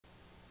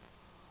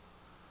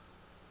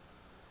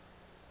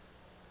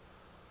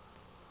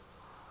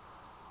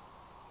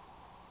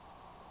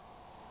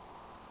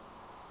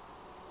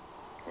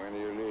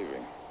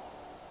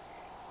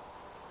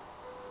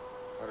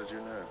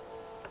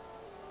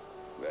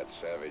that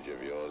savage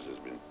of yours has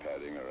been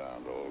padding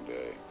around all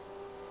day.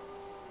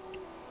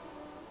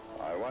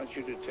 I want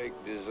you to take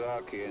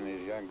Dizaki and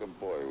his younger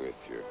boy with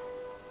you.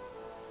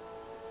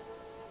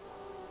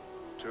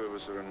 2 of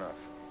us are enough.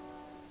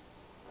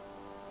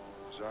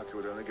 Zaki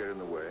would only get in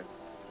the way.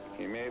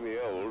 He may be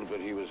old, but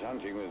he was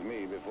hunting with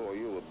me before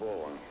you were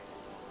born.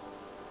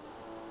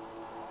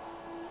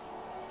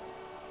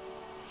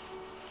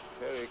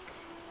 Eric,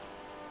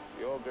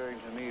 you're going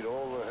to need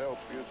all the help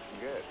you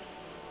can get.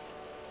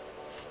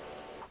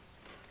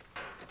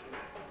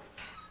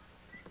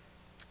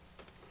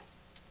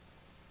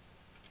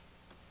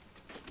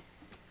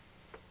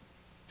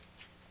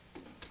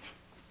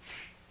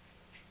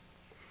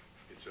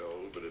 It's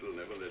old, but it'll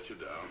never let you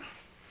down.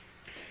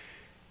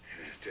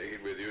 Take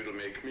it with you, it'll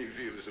make me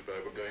feel as if I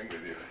were going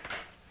with you.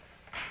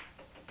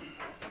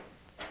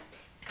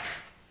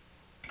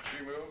 If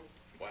you move,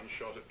 one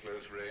shot at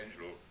close range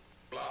will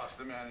blast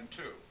the man in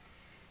 2.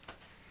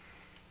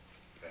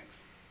 Thanks.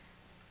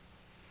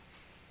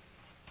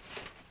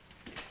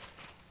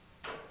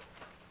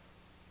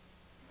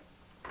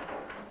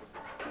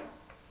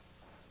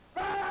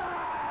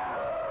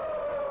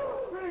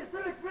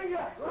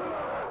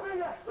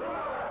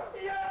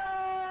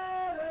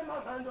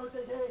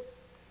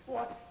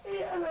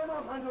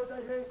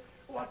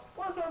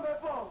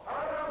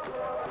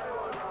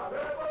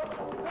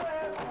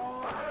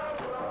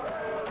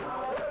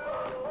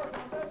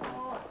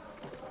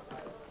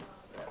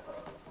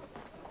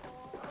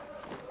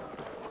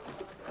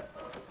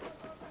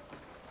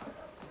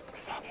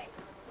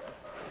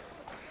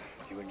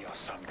 You and your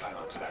son climb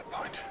up to that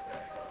point.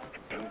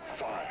 Don't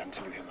fire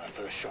until you hear my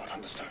first shot,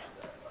 understood?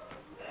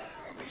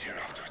 We'll meet here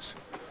afterwards.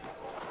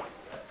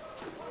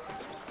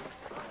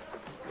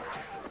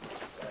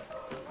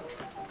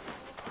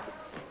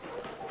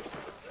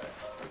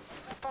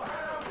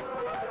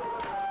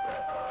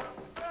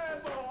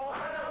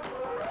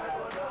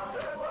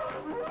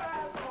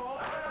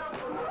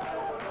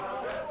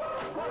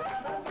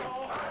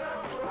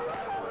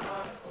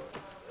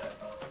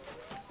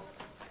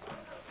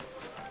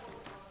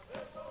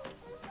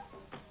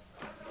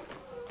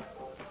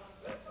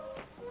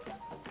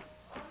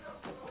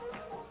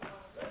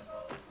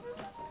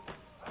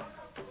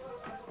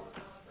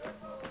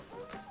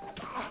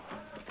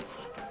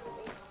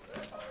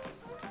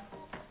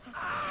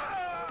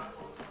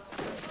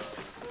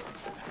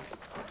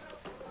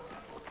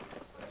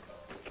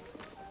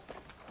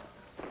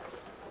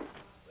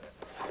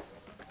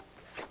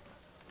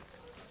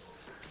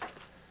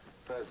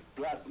 First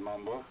blood,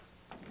 Mambo.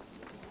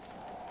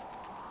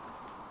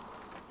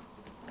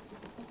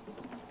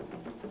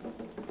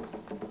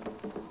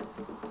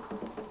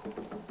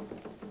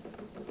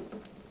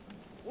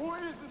 Who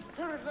is the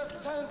spirit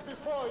that stands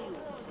before you?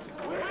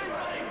 Who is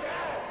my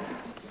dad?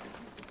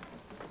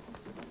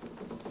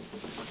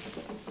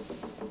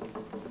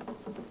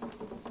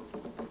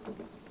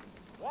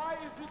 Why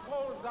is he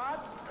called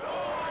that? No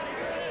one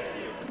hears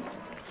you.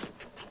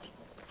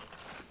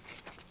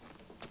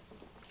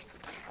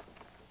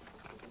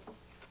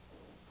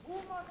 Who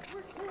must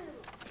we kill?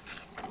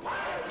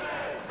 White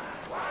man!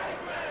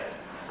 White man!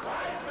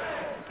 White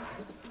man!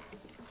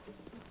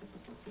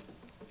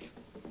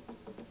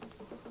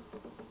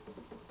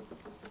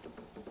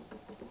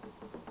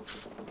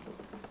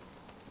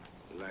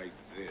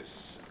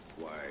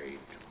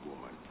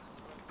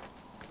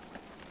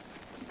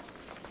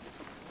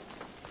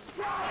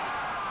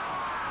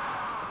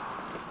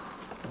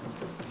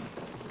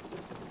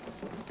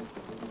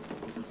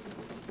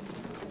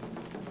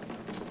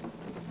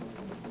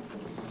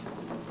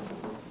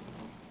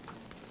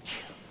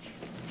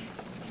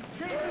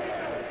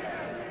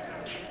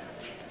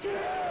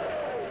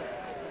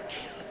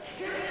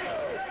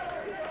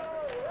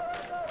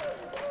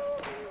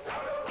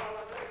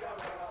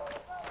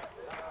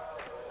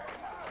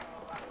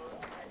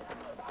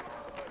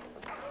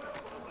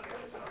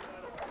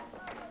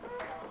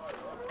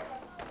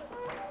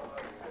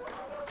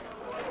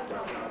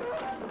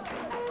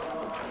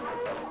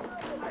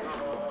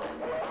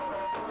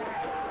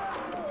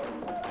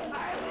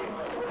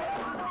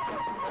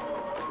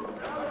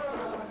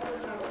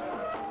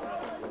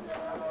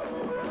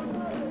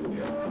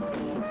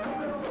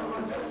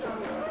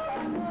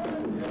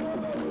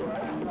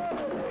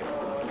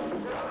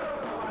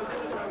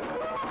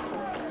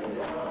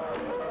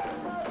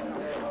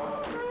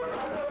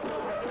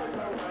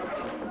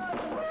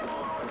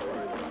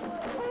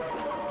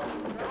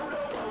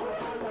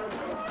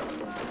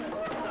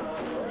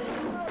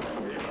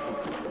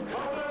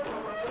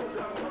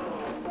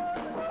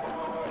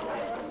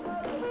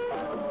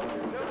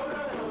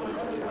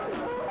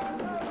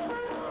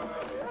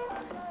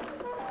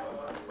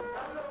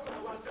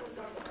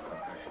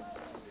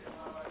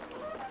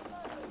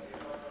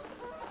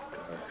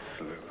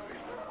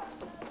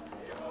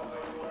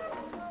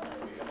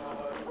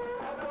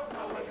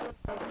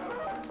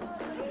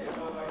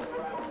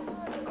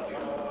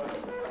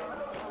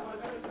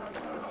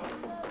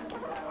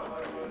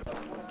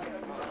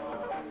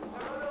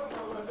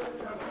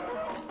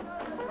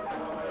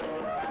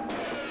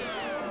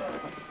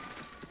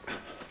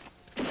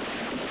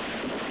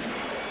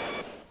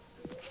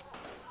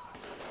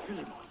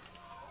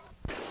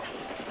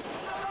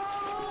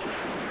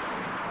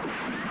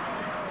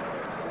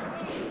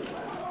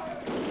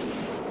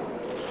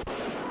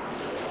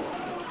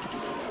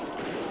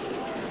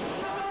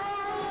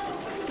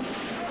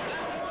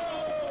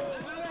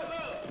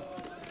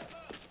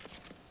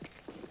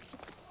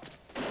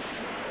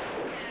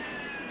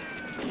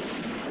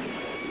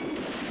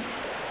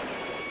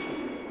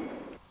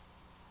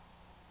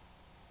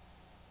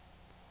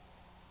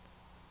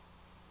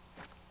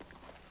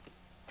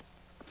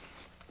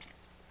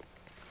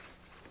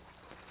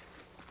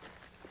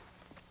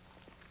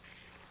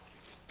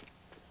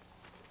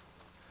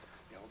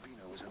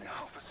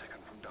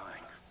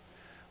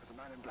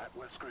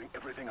 Blackwood screwing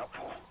everything up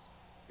for?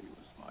 He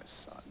was my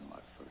son, my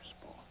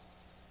firstborn.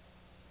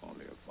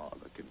 Only a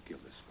father can kill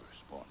his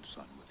firstborn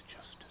son with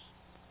justice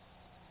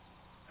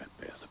and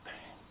bear the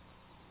pain.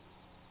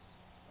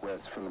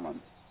 Where's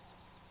Philemon?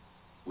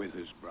 With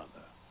his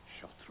brother,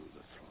 shot through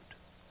the throat.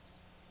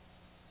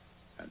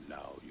 And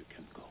now you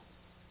can go.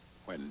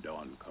 When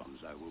dawn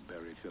comes, I will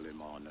bury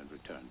Philemon and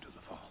return to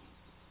the farm.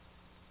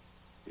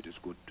 It is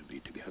good to be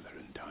together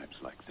in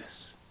times like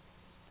this.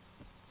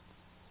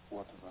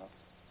 What about?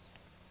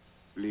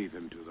 Leave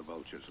him to the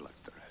vultures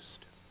like the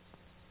rest.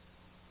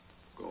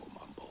 Go,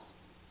 Mumble.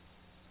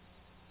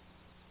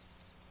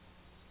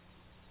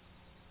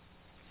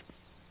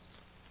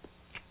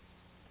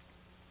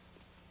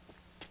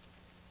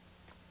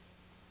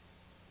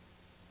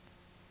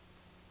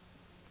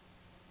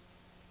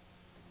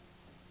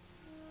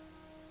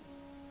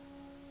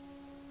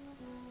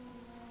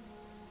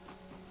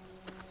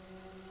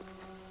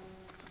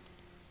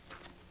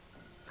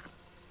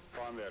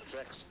 Found their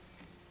tracks.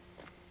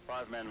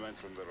 5 men went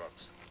from the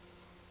rocks.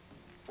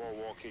 4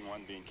 walking,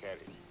 1 being carried.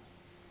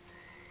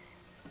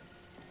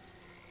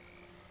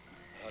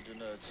 How do you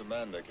know it's a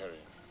man they're carrying?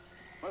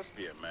 Must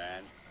be a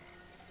man.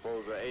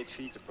 Poles are 8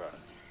 feet apart.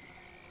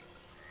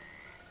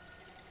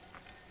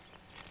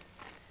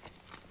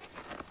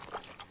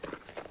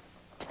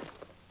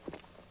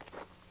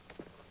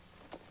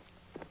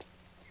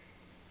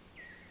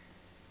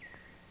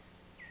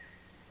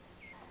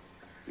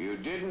 You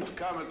didn't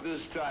come at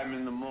this time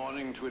in the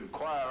morning to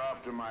inquire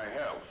after my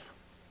health.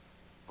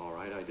 All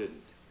right, I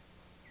didn't.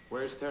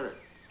 Where's Tarek?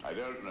 I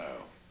don't know.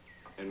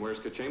 And where's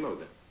Kachemo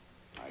then?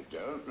 I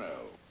don't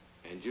know.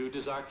 And you,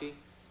 Dazaki?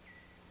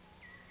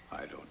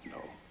 I don't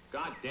know.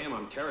 God damn,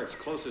 I'm Tarek's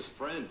closest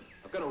friend.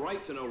 I've got a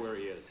right to know where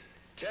he is.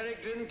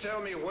 Tarek didn't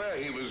tell me where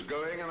he was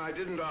going, and I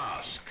didn't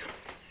ask.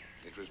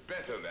 It was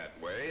better that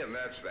way, and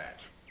that's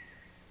that.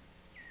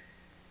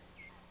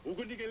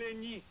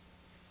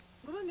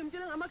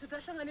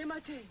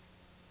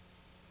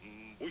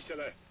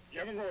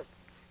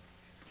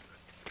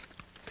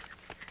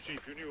 Chief,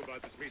 you knew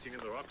about this meeting in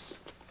the rocks.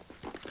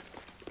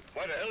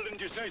 Why the hell didn't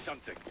you say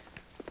something?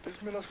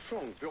 These men are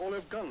strong. They all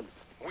have guns.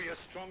 We are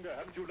stronger.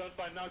 Haven't you learned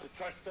by now to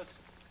trust us?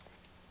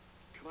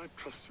 Can I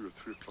trust you at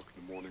 3 o'clock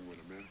in the morning when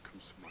a man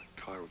comes to my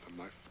car with a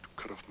knife to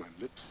cut off my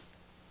lips?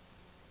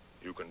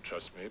 You can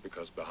trust me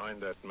because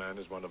behind that man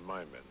is one of my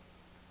men,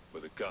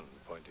 with a gun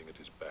pointing at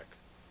his back.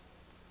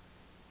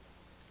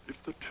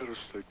 If the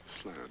terrorists take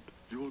this land,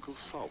 you will go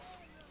south,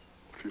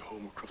 flee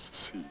home across the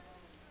sea.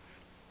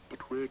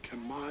 But where can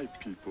my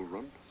people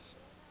run?